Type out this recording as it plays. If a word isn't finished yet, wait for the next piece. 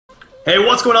Hey,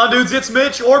 what's going on, dudes? It's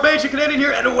Mitch, or Major Canadian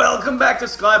here, and welcome back to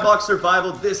SkyBlock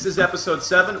Survival. This is episode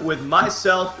 7 with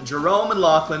myself, Jerome, and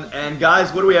Lachlan. And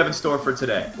guys, what do we have in store for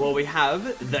today? Well, we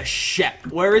have the sheep.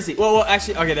 Where is he? Well,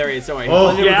 actually, okay, there he is. Don't worry.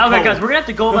 Oh. Yeah, okay, guys, we're gonna have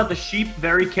to go about the sheep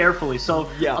very carefully. So,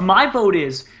 Yeah. my vote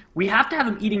is we have to have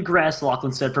him eating grass,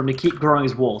 Lachlan said, for him to keep growing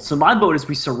his wool. So, my vote is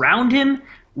we surround him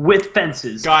with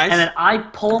fences, Guys. and then I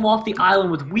pull him off the island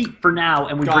with wheat for now,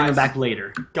 and we bring him Guys. back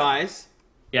later. Guys,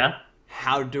 Yeah.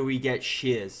 how do we get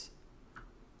shears?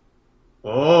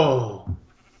 Oh.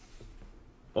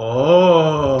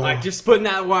 Oh. Like, just putting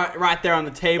that right there on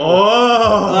the table.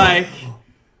 Oh. Like,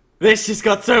 this just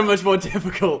got so much more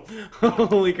difficult.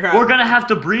 Holy crap. We're gonna have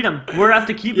to breed him. We're gonna have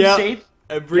to keep him Yeah. safe.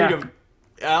 Breed Yeah.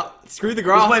 him. Screw the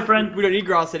grass. way, friend. We don't need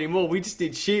grass anymore. We just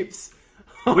need sheeps.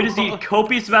 We just need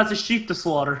copious amounts of sheep to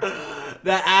slaughter.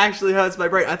 That actually hurts my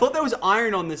brain. I thought there was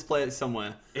iron on this place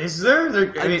somewhere. Is there?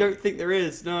 I don't think there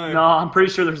is. No. No, I'm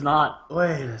pretty sure there's not.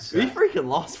 Wait a We second. freaking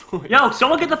lost for it. Yo,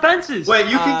 someone get the fences! Wait,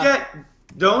 you can get...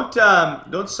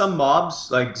 Don't some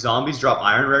mobs, like zombies, drop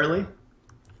iron rarely?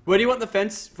 Where do you want the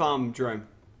fence from, Jerome?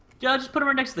 Yeah, just put him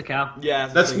right next to the cow.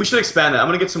 Yeah. We should expand that. I'm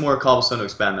gonna get some more cobblestone to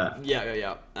expand that.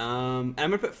 Yeah. And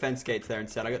I'm gonna put fence gates there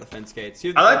instead. I got the fence gates.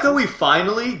 I like how we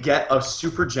finally get a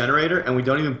super generator and we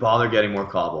don't even bother getting more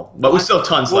cobble. But we still have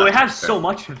tons Well, we left. have so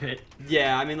much of it.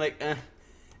 Yeah, I mean, like,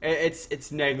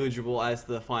 it's negligible, as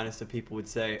the finest of people would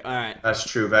say. All right, That's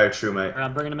true, very true, mate.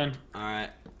 I'm bringing him in. all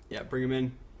right. Yeah, bring him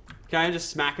in. Can I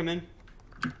just smack him in?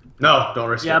 No, don't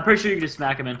risk Yeah, I'm it. pretty sure you can just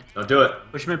smack him in. Don't do it.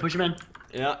 Push him in, push him in.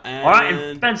 Yeah. And Alright,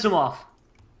 and fence him off.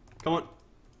 come on.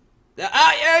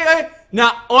 Yeah.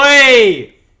 Nah,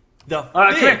 oi! The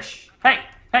Alright, come here. fish.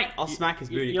 Hey! I'll smack his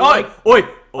booty. you Oi! like- Oi!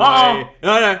 Uh-oh.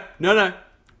 No.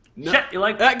 Shit, you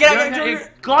like... Get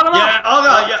out, Clog him Yeah, up! oh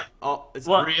god, yeah. Oh, it's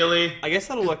What? Really? I guess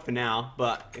that'll work for now,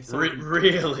 but if someone,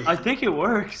 Really? I think it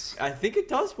works. I think it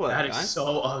does work. That is guys.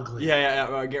 so ugly. Yeah.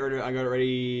 Right, get rid of it. I got it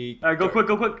ready. Alright, go quick.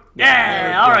 Yeah,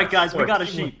 Yeah, alright guys, we got a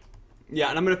sheep. Yeah,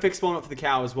 and I'm gonna fix one up for the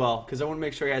cow as well, because I want to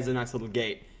make sure he has a nice little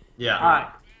gate. Yeah. Alright,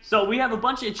 so we have a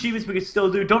bunch of achievements we can still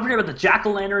do. Don't forget about the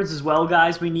jack-o'-lanterns as well,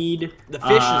 guys, we need. The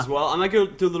fish as well. I might go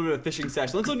do a little bit of fishing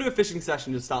session. Let's all do a fishing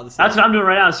session to start this. That's what I'm doing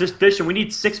right now, it's just fishing. We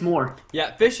need 6 more.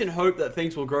 Yeah, fish and hope that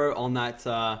things will grow on that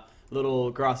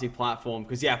little grassy platform.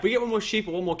 Because yeah, if we get one more sheep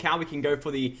or one more cow, we can go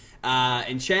for the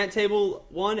enchant table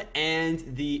one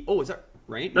and the. Oh, is that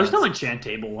rain? There's no enchant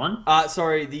table one.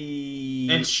 Sorry, the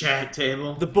Enchant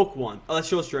table. the book one. Oh, that's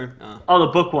yours, Drew. Oh,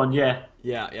 the book one, yeah.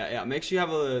 Yeah. Make sure you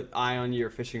have an eye on your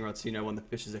fishing rod so you know when the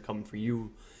fishes are coming for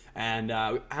you. And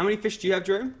how many fish do you have,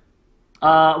 Drew?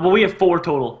 Well, we have 4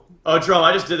 total. Oh, Jerome,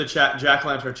 I just did the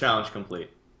jack-lantern challenge complete.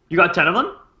 You got 10 of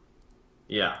them?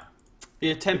 Yeah. You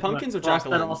have 10 pumpkins or Cross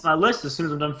that off jack-o'-lanterns? my list as soon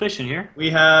as I'm done fishing here.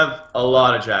 We have a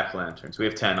lot of jack-lanterns. We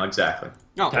have 10, exactly.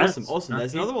 Oh, That's awesome.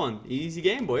 There's nice. another one. Easy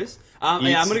game, boys. Yeah, I'm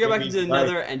Easy gonna go back game, into the like-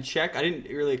 nether and check. I didn't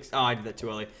really. Oh, I did that too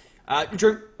early.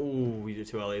 Drew. Ooh, we did it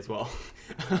too early as well.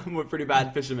 We're pretty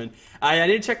bad fishermen. I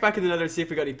need to check back in the nether and see if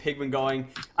we got any pigmen going.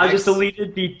 I just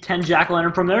deleted the 10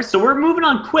 jack-o'-lantern from there, so we're moving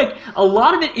on quick. A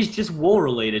lot of it is just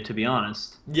wool-related, to be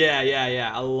honest.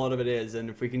 Yeah. A lot of it is, and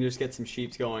if we can just get some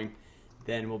sheeps going,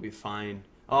 then we'll be fine.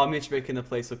 Oh, Mitch making the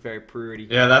place look very pretty.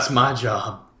 Yeah, that's my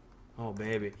job. Oh,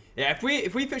 baby. Yeah, if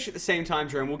we fish at the same time,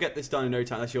 Jerome, we'll get this done in no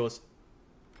time. That's yours.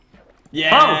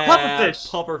 Yeah. pufferfish.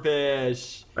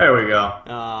 Pufferfish. There we go.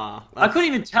 I couldn't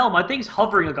even tell. My thing's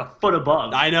hovering like a foot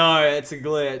above. I know, it's a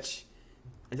glitch.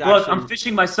 It's Look, actually... I'm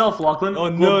fishing myself, Lachlan. Oh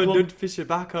no, don't fish it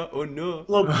back up. Oh no.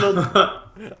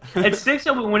 It sticks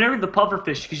up whenever the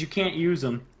pufferfish because you can't use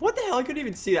them. What the hell? I couldn't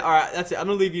even see that. Alright, that's it. I'm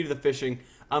gonna leave you to the fishing.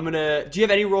 I'm gonna... Do you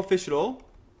have any raw fish at all?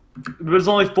 There's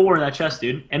only 4 in that chest,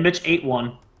 dude. And Mitch ate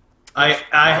 1.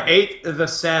 I ate the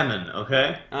salmon,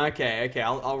 okay? Okay,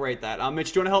 I'll rate that.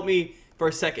 Mitch, do you want to help me for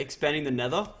a sec expanding the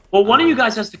nether? Well, one of you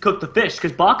guys has to cook the fish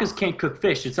because Bacchus can't cook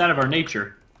fish. It's out of our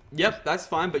nature. Yep, that's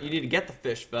fine, but you need to get the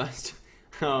fish first.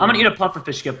 I'm gonna eat a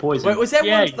pufferfish to get poisoned. Wait, was that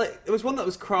Yeah. one? Like, there was one that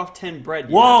was craft 10 bread.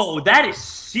 Yes. Whoa, that is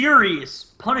serious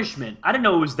punishment. I didn't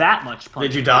know it was that much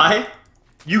punishment. Did you die?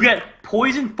 You get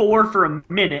poison 4 for a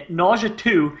minute, nausea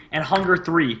 2, and hunger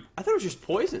 3. I thought it was just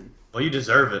poison. Well, you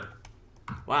deserve it.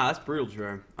 Wow, that's brutal,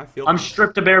 Jerome. I feel. I'm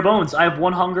stripped to bare bones. I have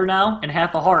 1 hunger now and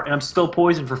half a heart, and I'm still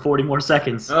poisoned for 40 more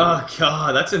seconds. Oh,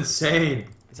 God, that's insane.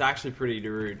 It's actually pretty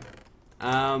rude.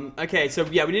 Okay, so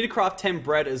yeah, we need to craft 10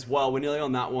 bread as well. We're nearly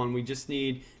on that one. We just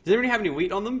need... Does anybody have any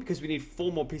wheat on them? Because we need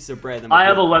 4 more pieces of bread. Then I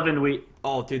have 11 wheat.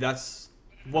 Oh, dude, that's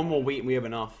 1 more wheat and we have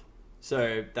enough.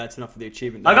 So that's enough for the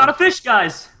achievement. I got a fish,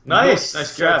 guys. Nice.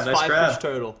 Nice So grab, it's nice 5 grab. fish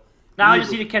total. Now I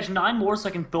just need to catch 9 more so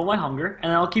I can fill my hunger,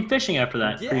 and then I'll keep fishing after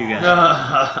that for you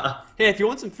guys. Hey, if you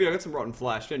want some food, I got some rotten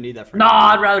flesh. You don't need that for No,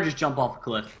 I'd rather just jump off a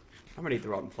cliff. I'm gonna eat the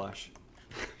rotten flesh.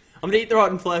 I'm gonna eat the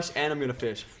rotten flesh, and I'm gonna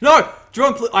fish. No!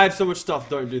 Jerome, I have so much stuff.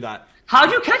 Don't do that.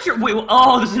 How'd you catch your... Wait,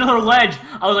 oh, there's another ledge.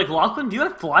 I was like, Lachlan, do you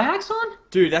have fly hacks on?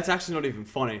 Dude, that's actually not even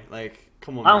funny. Like,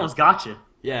 come on, I man. almost got you.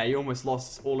 Yeah, you almost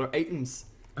lost all our items.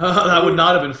 That would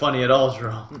not have been funny at all,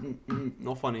 Jerome.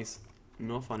 No funnies.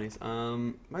 No funnies.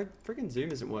 My freaking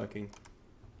Zoom isn't working.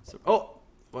 So, oh!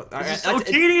 Well, This is so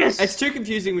tedious! It's too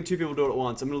confusing when 2 people do it at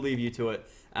once. I'm gonna leave you to it.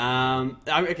 Okay, I'm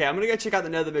gonna go check out the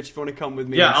Nether, Mitch, if you want to come with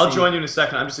me. Yeah, I'll join you in a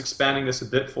second. I'm just expanding this a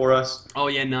bit for us. Oh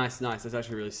yeah, nice. That's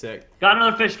actually really sick. Got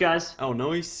another fish, guys. Oh,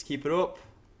 nice. Keep it up.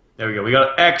 There we go. We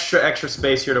got extra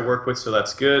space here to work with, so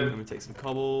that's I'm good. gonna take some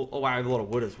cobble. Oh wow, I have a lot of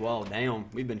wood as well. Damn,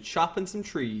 we've been chopping some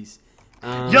trees. Yo!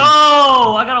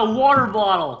 I got a water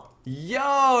bottle!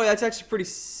 Yo, that's actually pretty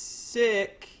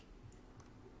sick.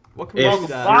 What can we If do you're with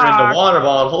that? into water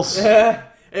bottles.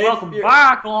 Welcome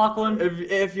back, Lachlan.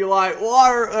 If you like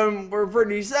water, we're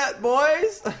pretty set,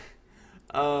 boys.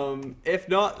 If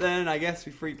not, then I guess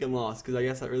we freaking lost, because I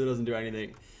guess that really doesn't do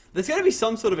anything. There's got to be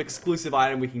some sort of exclusive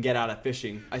item we can get out of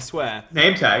fishing, I swear.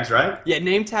 Name tags, right? Yeah,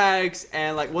 name tags,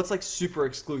 and like what's like super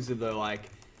exclusive though, like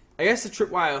I guess the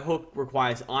tripwire hook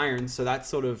requires iron, so that's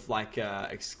sort of like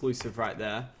exclusive right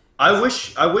there. I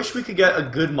wish we could get a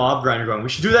good mob grinder going. We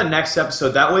should do that next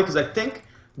episode that way, because I think,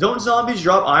 don't zombies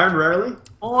drop iron rarely?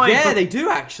 Boy, Yeah, they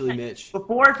do actually, Mitch.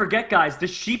 Before I forget, guys, the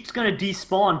sheep's gonna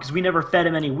despawn because we never fed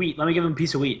him any wheat. Let me give him a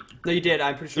piece of wheat. No, you did.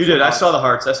 I'm pretty sure You did. I saw the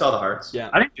hearts. I saw the hearts.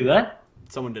 Yeah, I didn't do that.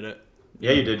 someone did it.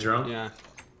 Yeah, you did, Jerome. Yeah.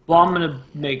 Well, I'm gonna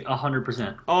make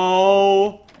 100%.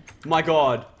 Oh my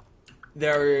God,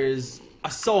 there is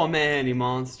so many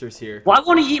monsters here. Why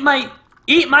won't he eat my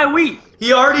wheat?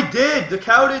 He already did. The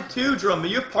cow did too, Jerome.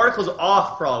 You have particles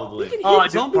off, probably. You can Oh, I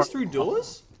hit did zombies through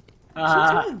doors?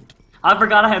 I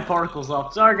forgot I had particles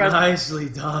off. Sorry, guys. Nicely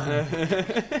done.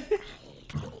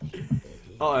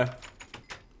 Uh-oh.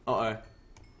 Uh-oh.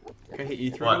 Can I hit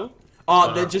you through? What?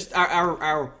 Oh, they're just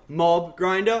our mob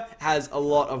grinder has a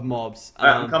lot of mobs.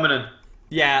 Alright, I'm coming in.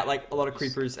 Yeah, like a lot of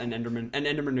creepers and endermen. And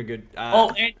endermen are good.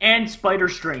 Oh, and spider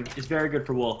string is very good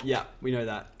for wool. Yeah, we know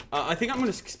that. I think I'm gonna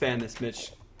expand this,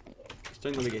 Mitch. Just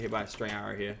don't let me get hit by a stray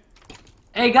arrow here.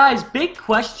 Hey guys, big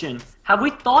question. Have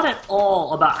we thought at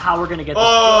all about how we're gonna get this?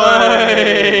 Oh,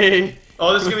 Hey!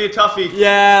 oh, this is gonna be a toughie.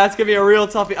 Yeah, that's gonna be a real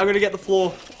toughie. I'm gonna get the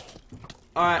floor.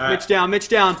 Alright, Alright. Mitch down, Mitch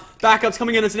down. Backup's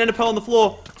coming in. There's an ender pearl on the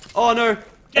floor. Oh no.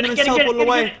 Enderman's teleported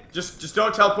away. Just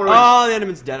don't teleport away. Oh, the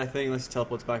Enderman's dead, I think, unless he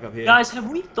teleports back up here. Guys, have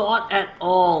we thought at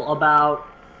all about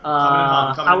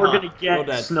Coming how in we're hot. gonna We're get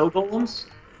dead. snow golems?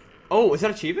 Oh, is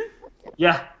that achievement?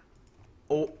 Yeah.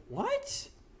 Oh, what?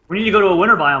 We need to go to a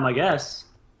winter biome, I guess.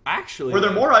 Actually, Were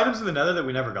there more items in the nether that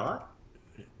we never got?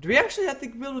 do we actually have to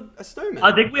build a snowman?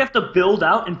 I think we have to build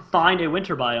out and find a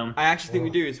winter biome. I actually think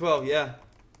we do as well, yeah.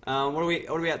 What are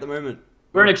we at the moment?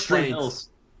 We're in Extreme Plains. Hills.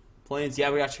 Plains, yeah,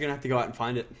 we're actually gonna have to go out and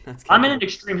find it. That's I'm in kinda an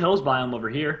Extreme Hills biome over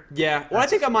here. Yeah, what I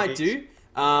think I might sweet.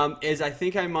 do is I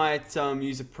think I might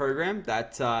use a program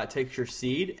that takes your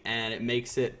seed and it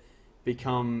makes it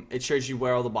become, it shows you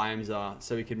where all the biomes are,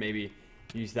 so we could maybe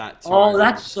use that to... Oh,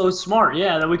 that's so smart.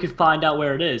 Yeah, then we could find out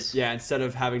where it is. Yeah, instead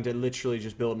of having to literally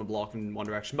just build in a block in one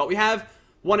direction. But we have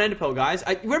one ender pearl, guys.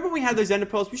 Remember when we had those ender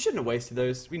pearls? We shouldn't have wasted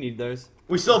those. We need those.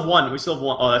 We still have one. We still have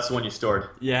one. Oh, that's the one you stored.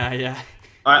 Yeah, yeah.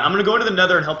 Alright, I'm gonna go into the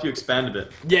nether and help you expand a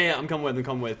bit. Yeah, I'm coming with.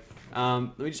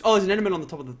 Let me just... Oh, there's an enderman on the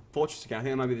top of the fortress again. I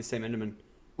think that might be the same enderman.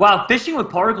 Wow, fishing with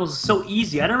particles is so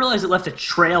easy. I didn't realize it left a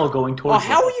trail going Oh, towards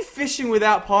how it. are you fishing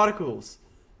without particles?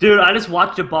 Dude, I just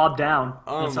watched it bob down.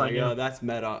 Oh That's how I my knew. god, that's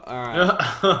meta.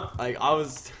 Alright. Like, I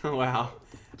was... Wow.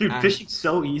 Dude, fishing's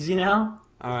so easy now.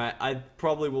 Alright, I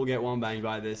probably will get one banged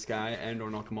by this guy and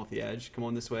or knock him off the edge. Come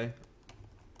on this way.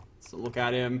 Let's not look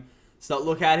at him. Let's not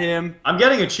look at him. I'm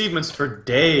getting achievements for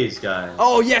days, guys.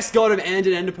 Oh, yes, got him. And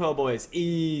an ender pearl, boys.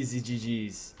 Easy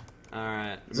GG's.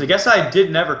 Alright. So I guess I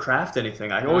did never craft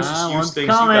anything. I always just one's use things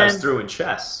coming. you guys threw in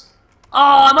chests.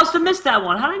 Oh, I must have missed that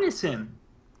one. How did I miss him?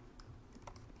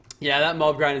 Yeah, that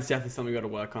mob grind is definitely something we got to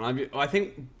work on. I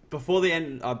think before the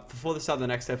start of the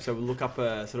next episode, we'll look up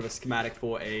a sort of a schematic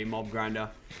for a mob grinder,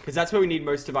 because that's where we need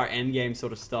most of our end game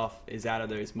sort of stuff is out of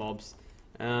those mobs.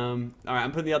 All right,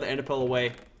 I'm putting the other ender pearl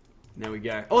away. There we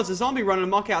go. Oh, it's a zombie running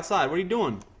amok outside. What are you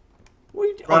doing? What are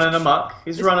you doing? Running amok.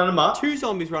 He's running amok. 2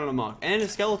 zombies running amok and a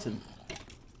skeleton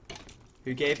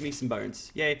who gave me some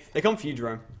bones. Yay! They come for you,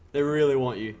 Jerome. They really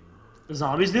want you. The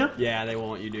zombies do? Yeah, they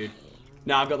want you, dude.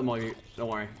 No, I've got them all. Don't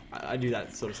worry. I do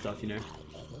that sort of stuff, you know.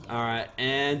 Alright,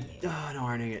 and... Oh, no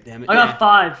iron ingot, damn it. I got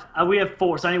Yeah. 5. We have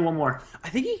 4, so I need one more. I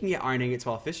think you can get iron ingots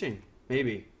while fishing.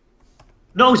 Maybe.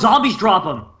 No, zombies drop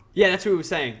them. Yeah, that's what we were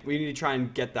saying. We need to try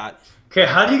and get that. Okay,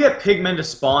 how do you get pigmen to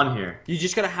spawn here? You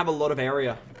just gotta have a lot of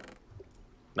area.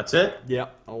 That's it?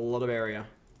 Yep, a lot of area.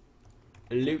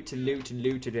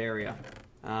 Looted area.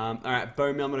 Alright,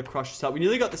 bone meal, I'm gonna crush this up. We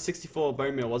nearly got the 64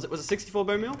 bone meal, was it? Was it 64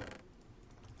 bone meal?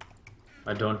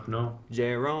 I don't know.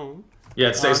 Jerome. Yeah,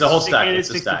 it's the whole stack. It It's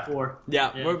is a stack. 64.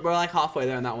 Yeah, Yeah. We're like halfway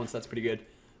there on that one, so that's pretty good.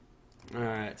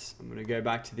 Alright, I'm gonna go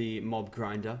back to the mob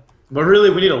grinder. But really,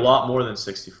 we need a lot more than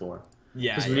 64.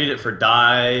 Yeah, Because we need it for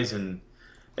dyes, and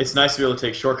it's nice to be able to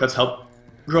take shortcuts, help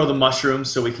grow the mushrooms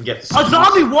so we can get the A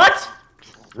zombie? What?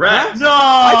 Rats! No!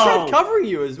 I tried covering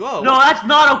you as well. No, that's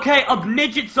not okay. A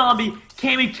midget zombie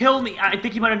came and killed me. I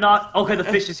think he might have knocked. Okay, the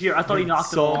fish is here. I thought he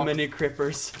knocked it off. So many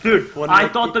creepers. Dude, One I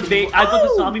like thought eating-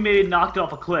 the zombie maybe knocked it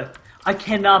off a cliff. I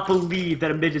cannot believe that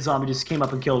a midget zombie just came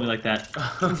up and killed me like that.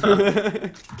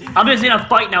 I'm just in a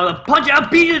fight now. I'll punch it. I'll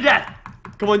beat you to death.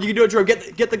 Come on, you can do it, Drew.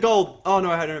 Get the gold. Oh no,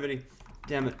 I don't have any.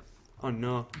 Damn it. Oh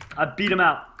no. I beat him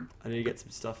out. I need to get some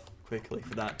stuff quickly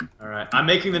for that. Alright, I'm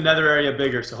making the nether area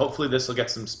bigger, so hopefully this will get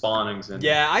some spawnings in.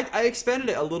 Yeah, I expanded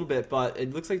it a little bit, but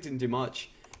it looks like it didn't do much.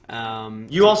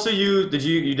 You also you did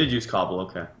use cobble,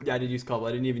 okay. Yeah, I did use cobble.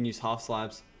 I didn't even use half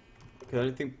slabs. Because I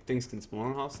don't think things can spawn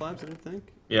on half slabs, I don't think.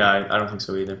 Yeah, I don't think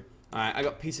so either. Alright, I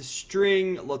got a piece of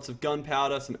string, lots of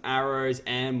gunpowder, some arrows,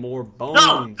 and more bones.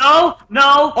 No!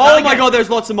 Oh my god, there's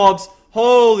lots of mobs.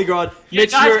 Holy god.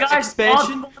 Mitch, your guys,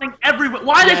 expansion? mobs spawning everywhere.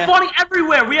 Why are they spawning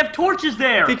everywhere? We have torches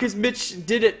there. Because Mitch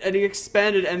did it and he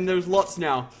expanded and there's lots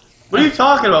now. What are you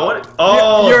talking about? What?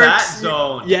 Oh, You're that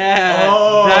zone. Yeah,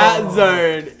 Oh. that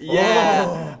zone.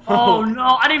 Yeah. Oh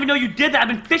no, I didn't even know you did that. I've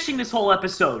been fishing this whole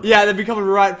episode. Yeah, they're becoming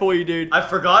right for you, dude. I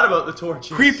forgot about the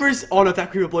torches. Creepers. Oh no, if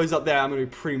that creeper blows up there, I'm gonna be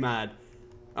pretty mad.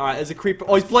 Alright, there's a creeper.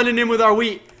 Oh, he's blending in with our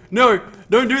wheat. No,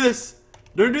 don't do this.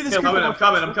 Don't do this, I'm creeper.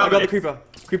 coming. I got the creeper.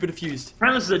 Creeper diffused.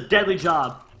 Apparently this is a deadly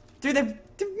job. Dude, they've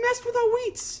messed with our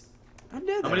wheats. How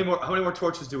dare they? How many more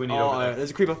torches do we need Oh, over there?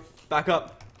 there's a creeper. Back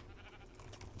up.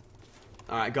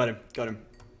 Alright, got him.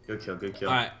 Good kill.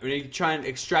 Alright, we need to try and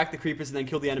extract the creepers and then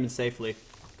kill the enemy safely.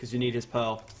 Because we need his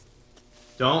pearl.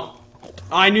 Don't. Oh,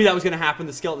 I knew that was going to happen.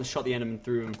 The skeleton shot the enemy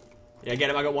through him. Yeah, get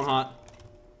him. I got one heart.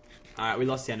 Alright, we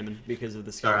lost the enemy because of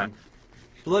the skeleton. Alright.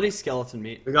 Bloody skeleton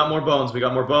meat. We got more bones. I'm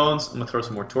gonna throw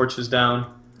some more torches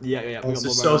down. Yeah. We This got more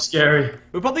is so bones. scary.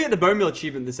 We'll probably get the bone meal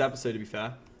achievement this episode, to be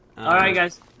fair. Alright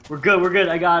guys, we're good.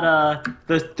 I got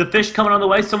the fish coming on the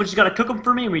way. Someone just gotta cook them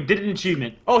for me and we did an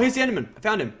achievement. Oh, here's the enemy. I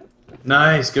found him.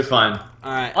 Nice, good find.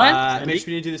 Alright, Oh, yeah. Mitch,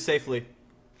 we need to do this safely.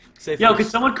 Yo, can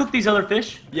someone cook these other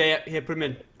fish? Yeah, here, put them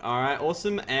in. Alright,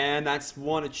 awesome. And that's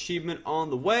one achievement on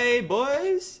the way,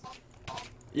 boys.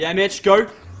 Yeah, Mitch, go.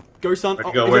 Go, son.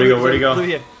 Where'd he go? Over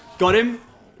here. Got him.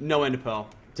 No ender pearl.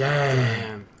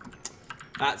 Damn.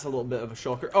 That's a little bit of a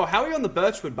shocker. Oh, how are we on the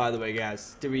birchwood, by the way,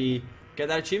 guys? Did we get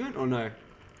that achievement or no?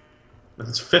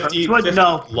 It's 50, No, 50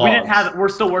 we logs. didn't have it. We're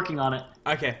still working on it.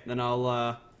 Okay, then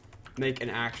I'll make an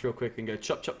axe real quick and go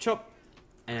chop, chop, chop.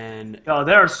 And Yo,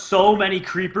 there are so many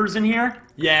creepers in here.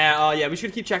 yeah, we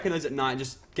should keep checking those at night.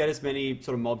 Just get as many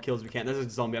sort of mob kills as we can. There's a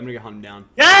zombie. I'm gonna go hunt him down.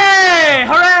 Yay!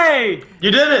 Hooray!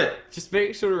 You did it! Just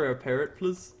make sure to repair it,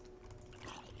 please.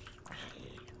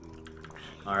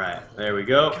 Alright, there we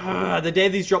go. The day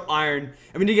these drop iron,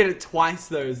 and we need to get it twice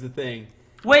though is the thing.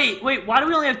 Wait, why do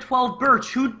we only have 12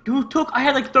 birch? Who took? I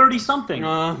had like 30 something.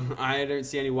 I don't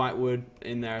see any white wood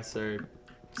in there, so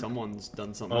someone's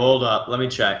done something. Hold up, let me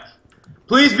check.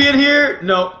 Please be in here!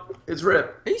 No, it's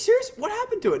RIP. Are you serious? What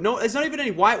happened to it? No, there's not even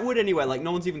any white wood anywhere. Like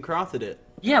no one's even crafted it.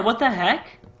 Yeah, what the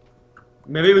heck?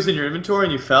 Maybe it was in your inventory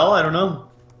and you fell? I don't know.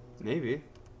 Maybe.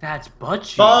 That's butt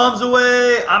cheek. Bombs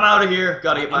away! I'm out of here.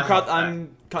 Gotta get my health back.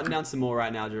 I'm cutting down some more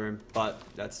right now, Jerome, but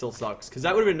that still sucks. Because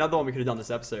that would have been another one we could have done this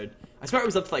episode. I swear it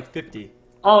was up to like 50.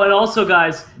 Oh, and also,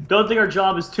 guys, don't think our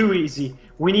job is too easy.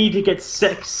 We need to get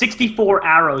 64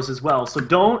 arrows as well, so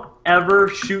don't ever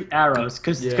shoot arrows,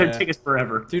 because it's going to take us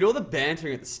forever. Dude, all the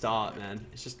bantering at the start, man.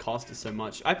 It's just cost us so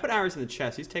much. I put arrows in the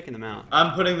chest. Who's taking them out?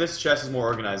 I'm putting this chest as more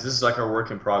organized. This is like our work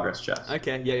in progress chest.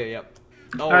 Okay, yeah.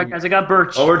 Oh, Alright, guys, I got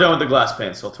birch. Oh, we're done with the glass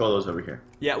panes, so I'll throw those over here.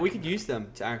 yeah, we could use them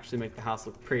to actually make the house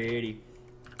look pretty.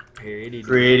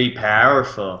 Pretty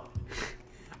powerful.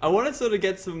 I want to sort of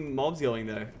get some mobs going,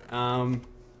 though. I'm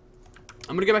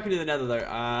going to go back into the nether,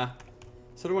 though.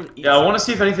 Sort of want to eat Yeah, I some. want to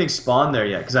see if anything spawned there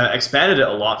yet, because I expanded it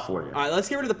a lot for you. Alright, let's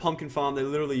get rid of the pumpkin farm. They're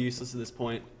literally useless at this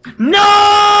point.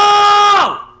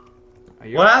 No!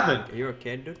 What happened? Are you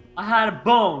okay, dude? I had a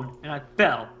bone, and I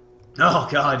fell. Oh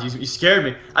god, you scared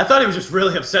me. I thought he was just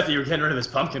really upset that you were getting rid of his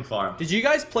pumpkin farm. Did you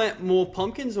guys plant more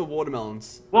pumpkins or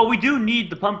watermelons? Well, we do need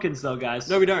the pumpkins, though, guys.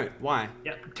 No, we don't. Why?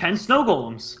 Yeah, 10 snow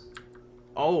golems.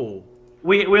 Oh.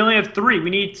 We only have 3. We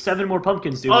need 7 more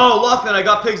pumpkins, dude. Oh, Lachlan, I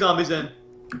got pig zombies in.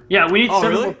 Yeah, we need 7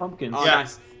 really? more pumpkins. Oh, Yeah.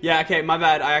 nice. Yeah, okay, my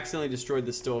bad. I accidentally destroyed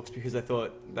the stalks because I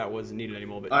thought that wasn't needed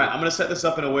anymore. But All right, I'm gonna set this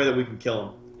up in a way that we can kill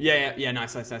him. yeah,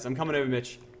 nice. I'm coming over,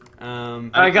 Mitch.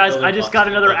 Alright, guys, I just got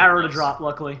another arrow to drop,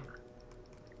 luckily.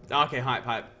 Okay, hype.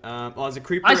 Oh, there's a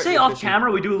creeper. I say off fishing.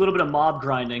 camera we do a little bit of mob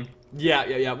grinding.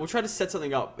 Yeah. We'll try to set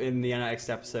something up in the next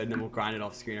episode, and then we'll grind it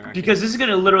off screen. I reckon. Because this is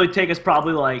gonna literally take us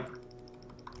probably like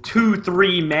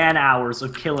 2-3 man hours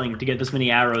of killing to get this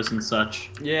many arrows and such.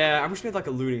 Yeah, I wish we had like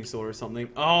a looting sword or something.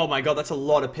 Oh my god, that's a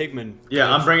lot of pigmen.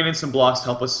 Yeah, I'm bringing in some blocks to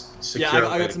help us secure. Yeah,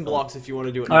 I got some blocks if you want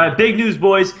to do it. Alright, big news,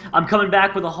 boys. I'm coming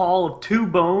back with a haul of 2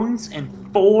 bones and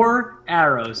 4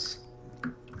 arrows.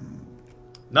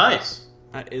 Nice.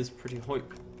 That is pretty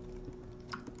hype.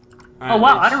 Oh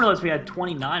wow, I didn't realize we had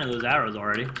 29 of those arrows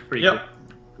already. Pretty Yep.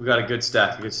 We got a good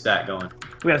stack going. cool.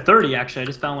 We have 30 actually. I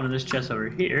just found one in this chest over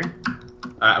here.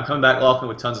 Alright, I'm coming back, Lachlan,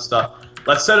 with tons of stuff.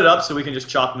 Let's set it up so we can just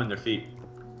chop them in their feet.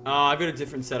 I've got a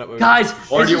different setup. Where Guys,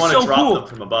 Or this do you is want so to drop cool. them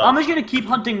from above? I'm just gonna keep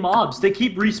hunting mobs. They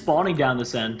keep respawning down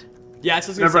this end. Yeah,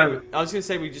 so I was gonna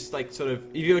say we just like sort of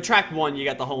if you attract one, you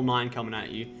get the whole 9 coming at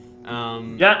you.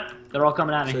 Yeah, they're all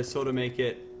coming at me. So sort of make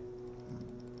it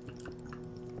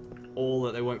all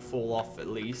that they won't fall off at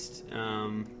least.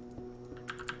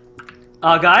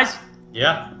 Guys,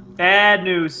 Yeah? bad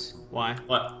news. Why?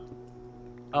 What?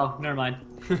 Oh, never mind.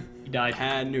 He died.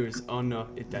 Bad news. Oh no,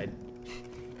 it died.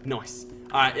 Nice.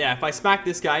 Alright, yeah, if I smack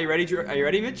this guy, are you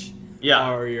ready, Mitch? Yeah.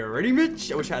 Are you ready,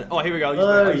 Mitch? I wish I had... Oh, here we go.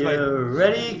 Are you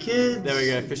ready, kids? There we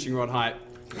go, fishing rod hype.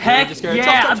 Heck Just go, yeah,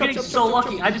 chop, chop, I'm chop, getting chop, so chop,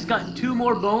 lucky. chop. I just got 2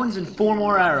 more bones and 4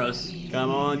 more arrows.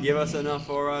 Come on, give us enough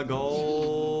for a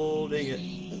gold ingot.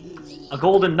 A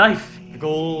golden knife. A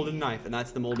golden knife, and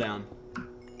that's them all down.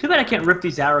 Too bad I can't rip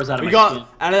these arrows out of We my got, skin.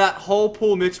 out of that whole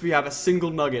pool, Mitch, we have a single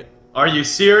nugget. Are you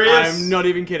serious? I'm not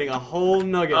even kidding, a whole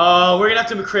nugget. Oh, we're gonna have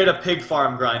to create a pig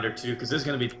farm grinder too, because this is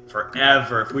gonna be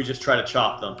forever if we just try to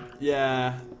chop them.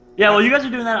 Yeah. Yeah, well, you guys are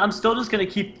doing that. I'm still just gonna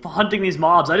keep hunting these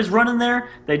mobs. I just run in there,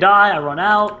 they die, I run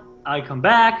out, I come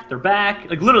back, they're back.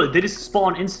 Like, literally, they just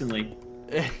spawn instantly.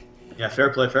 Yeah, fair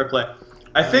play, fair play.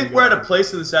 I think we're at a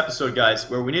place in this episode, guys,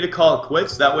 where we need to call it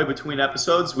quits. That way, between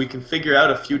episodes, we can figure out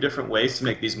a few different ways to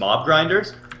make these mob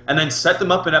grinders, and then set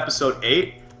them up in episode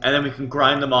 8, and then we can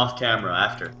grind them off camera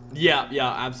after. Yeah,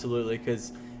 absolutely,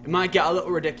 because it might get a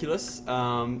little ridiculous.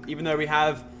 Even though we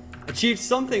have achieved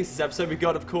some things this episode, we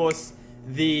got, of course,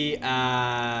 the,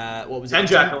 what was it? 10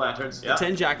 jack-o'-lanterns, yeah.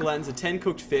 10 jack-o'-lanterns, the 10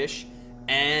 cooked fish,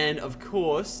 and, of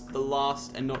course, the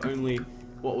last, and not only,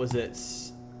 what was it?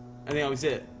 I think that was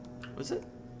it. Was it?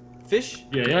 Fish?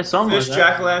 Yeah, something Fish like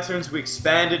that. jack-o'-lanterns, we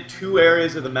expanded 2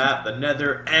 areas of the map, the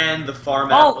nether and the farm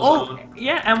Oh,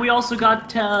 yeah, and we also got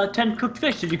 10 cooked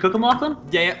fish. Did you cook them, Lachlan?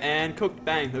 Yeah, and cooked.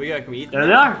 Bang. There we go. Can we eat There them?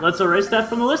 they are. Let's erase that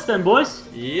from the list then, boys.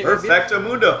 Yeah. Perfecto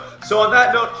mundo. So on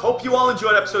that note, hope you all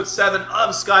enjoyed episode 7 of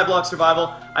SkyBlock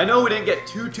Survival. I know we didn't get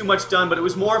too much done, but it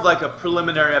was more of like a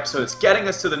preliminary episode. It's getting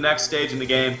us to the next stage in the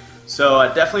game. So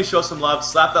definitely show some love,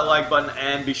 slap that like button,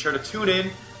 and be sure to tune in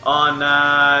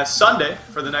on Sunday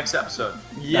for the next episode.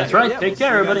 Yeah, That's right. yeah, Take we'll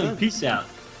care, see you guys everybody. then. Peace out.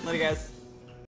 Later, guys.